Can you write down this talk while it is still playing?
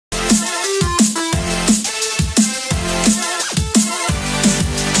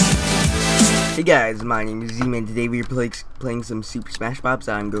Hey guys, my name is Z-Man. Today we are playing some Super Smash Bros.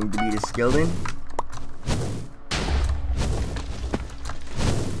 I'm going to be the skeleton.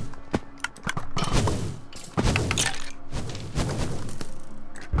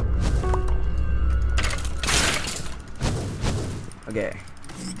 Okay.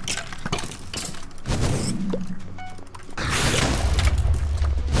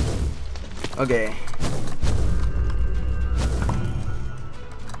 Okay.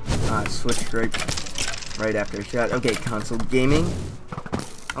 Switch right after a shot. Okay, console gaming.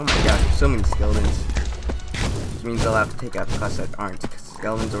 Oh my gosh, there's so many skeletons. Which means I'll have to take out the class that aren't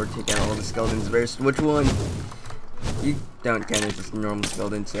skeletons, or take out all the skeletons first. Which one? You don't count as just a normal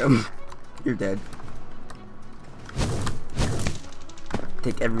skeleton, so you're dead.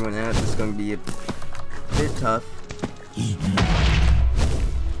 Take everyone out. This is going to be a bit tough.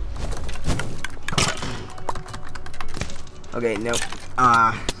 Okay, nope.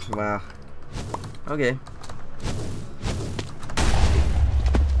 Wow. Okay.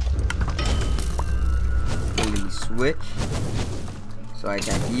 I'm gonna switch. So I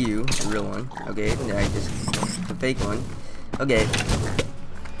attack you, the real one. Okay, and I just the fake one. Okay.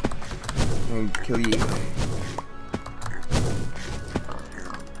 And kill you.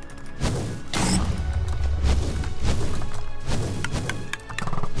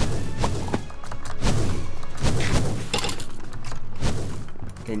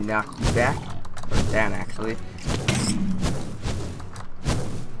 Okay, knock you back. Or down, actually.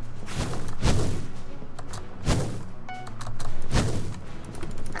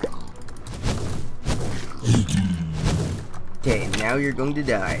 Okay, now you're going to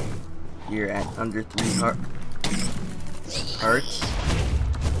die. You're at under 3 hearts.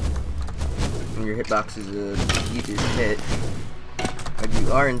 And your hitbox is easier to hit. But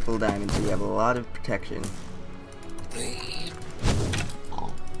you are in full diamond, so you have a lot of protection.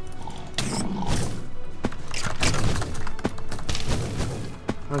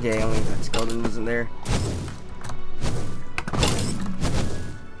 Okay, only that skeleton wasn't there.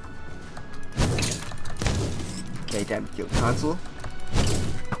 Okay, time to kill console.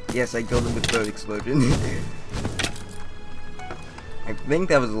 Yes, I killed him with boat explosion. I think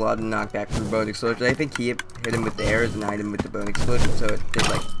that was a lot of knockback for boat explosion. I think he hit him with the arrows and I hit him with the bone explosion, so it did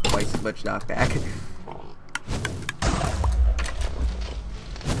like twice as much knockback.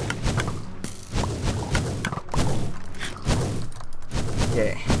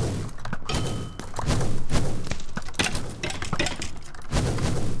 Okay.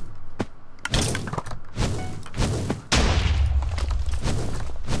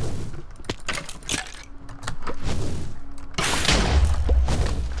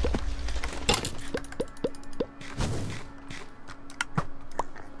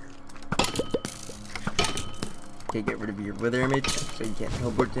 Okay, get rid of your wither image so you can't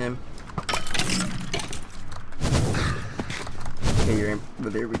teleport to him. Okay, your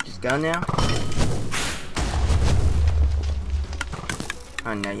wither image is gone now.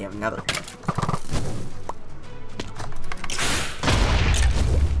 Oh, now you have another.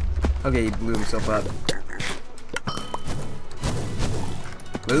 Okay, he blew himself up.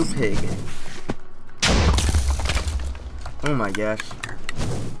 Blue pig. Oh my gosh.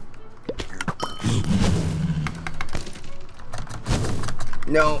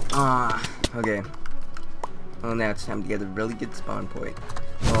 No, okay. Well, now it's time to get a really good spawn point.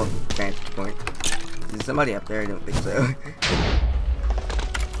 Well, vantage point. Is there somebody up there? I don't think so.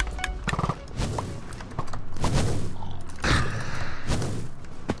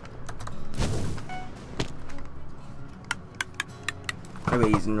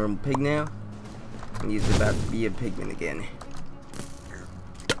 Okay, he's a normal pig now. And he's about to be a pigman again.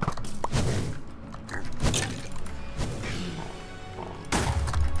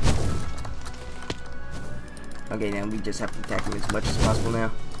 Okay, now we just have to attack him as much as possible now.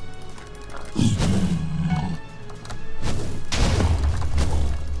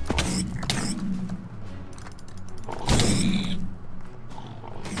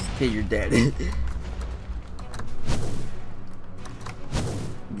 Okay, you're dead.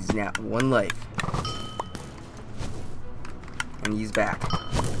 He's now 1 life. And he's back.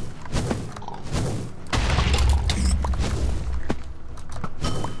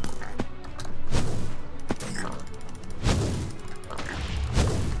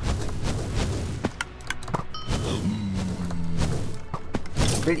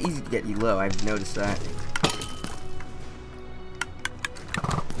 It's very easy to get you low, I've noticed that.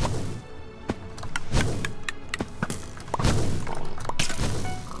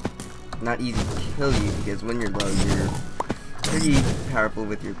 Not easy to kill you because when you're low, you're pretty powerful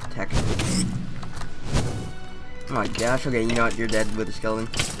with your protection. Oh my gosh, okay, you know what, you're dead with a skeleton.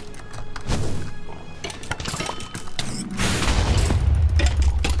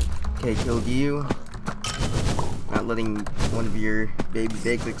 Okay, killed you. Not letting one of your baby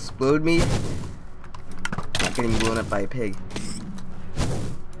pigs explode me. Not getting blown up by a pig.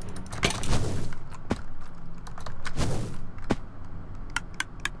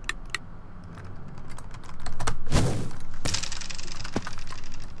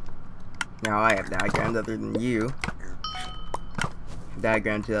 Now I have the high ground other than you. The high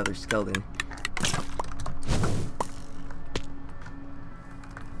ground to the other skeleton.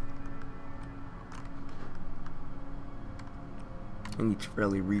 I need to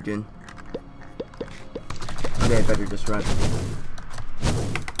really regen. Okay, I better just run.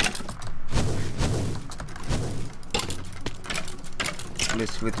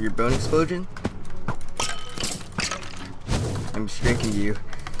 Missed with your bone explosion. I'm shrinking you.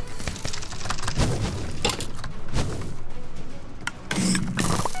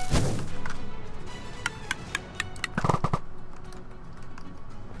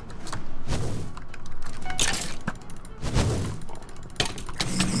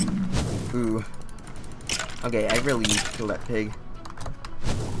 Ooh. Okay, I really need to kill that pig.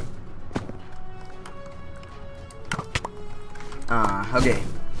 Okay.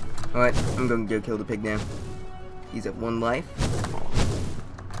 Alright, I'm gonna go kill the pig now. He's at 1 life.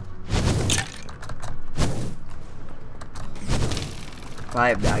 If I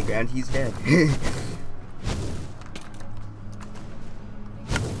have the high ground, he's dead.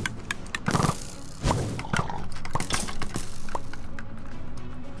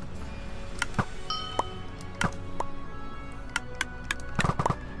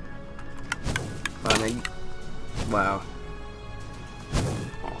 Wow.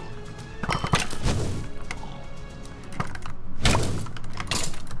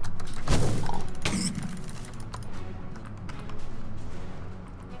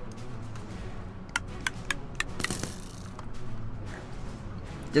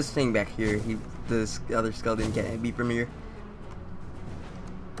 Just staying back here. The other skeleton can't hit me from here.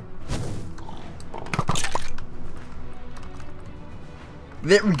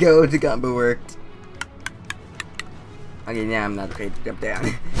 There we go. The combo worked. Okay, now I'm not afraid to jump down.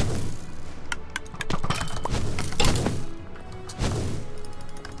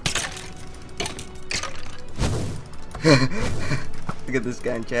 Look at this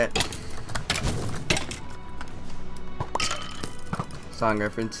guy in chat. Song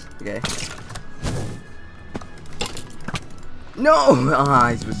reference. Okay. No!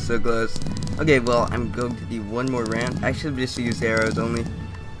 Ah, he was so close. Okay, well, I'm going to do one more round. I should just use arrows only.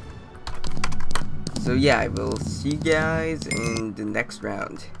 So yeah, I will see you guys in the next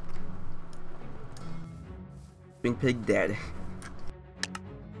round. Big pig dead.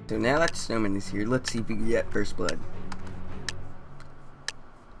 So now that Snowman is here, let's see if we can get first blood.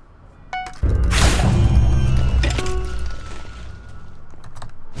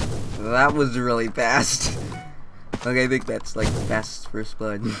 That was really fast. Okay, I think that's like the fastest first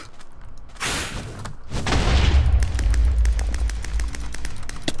blood.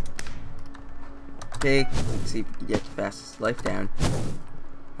 Okay, let's see if we can get the fastest life down.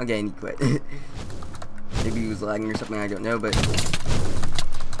 Okay, and he quit. Maybe he was lagging or something, I don't know, but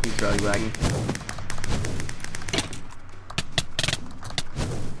he's probably lagging.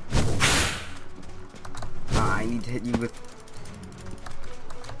 Ah, I need to hit you with...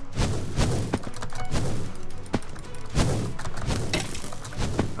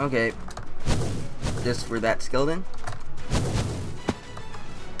 Okay, just for that skeleton.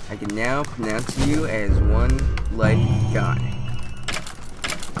 I can now pronounce you as 1 life gone.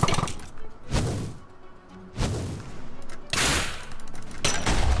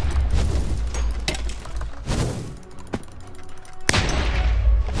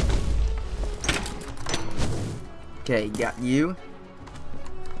 Okay, got you.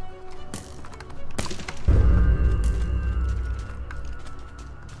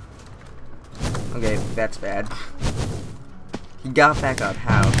 Okay, that's bad. He got back up.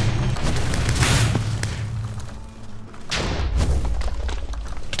 How?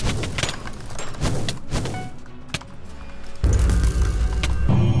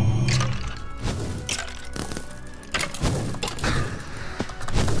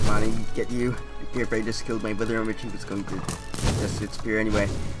 Come on, I need to get you. Here, if I just killed my brother, which he was going to just disappear anyway.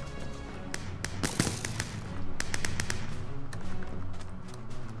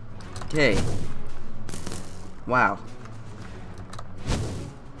 Okay. Wow.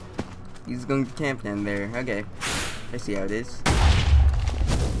 He's going to camp down there. Okay. I see how it is.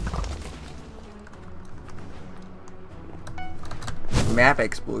 Map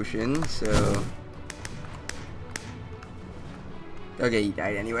explosion, so... Okay, he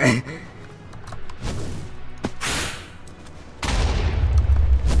died anyway.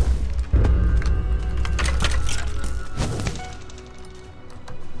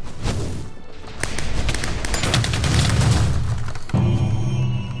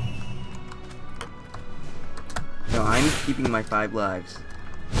 keeping my 5 lives.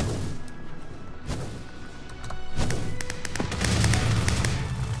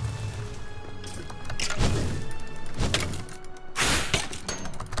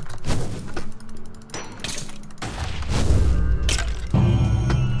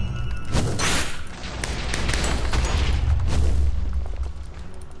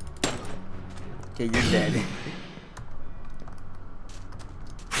 Okay, you're dead.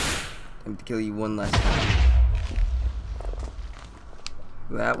 I'm to kill you one last time.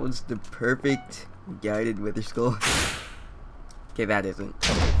 That was the perfect guided wither skull. Okay, that isn't.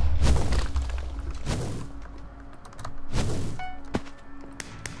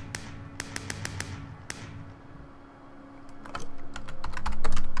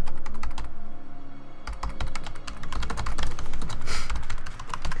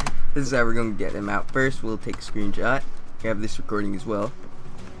 This is how we're going to get him out. First, we'll take a screenshot. We have this recording as well.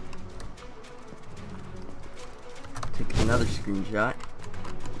 Take another screenshot.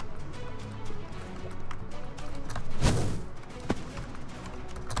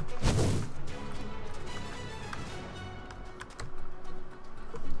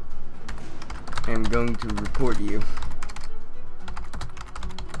 I'm going to report you.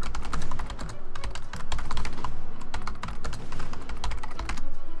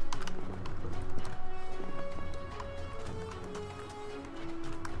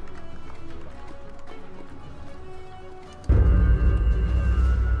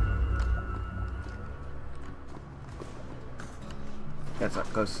 That's not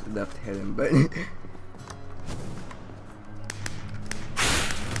close enough to hit him, but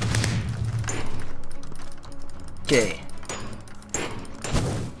okay.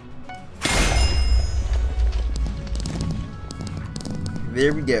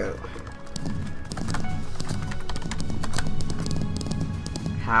 There we go.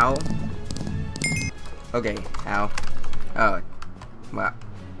 How? Okay, how? Oh, wow.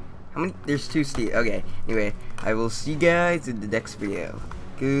 How many? There's 2 steel. Okay, anyway, I will see you guys in the next video.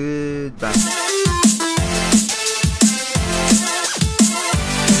 Goodbye.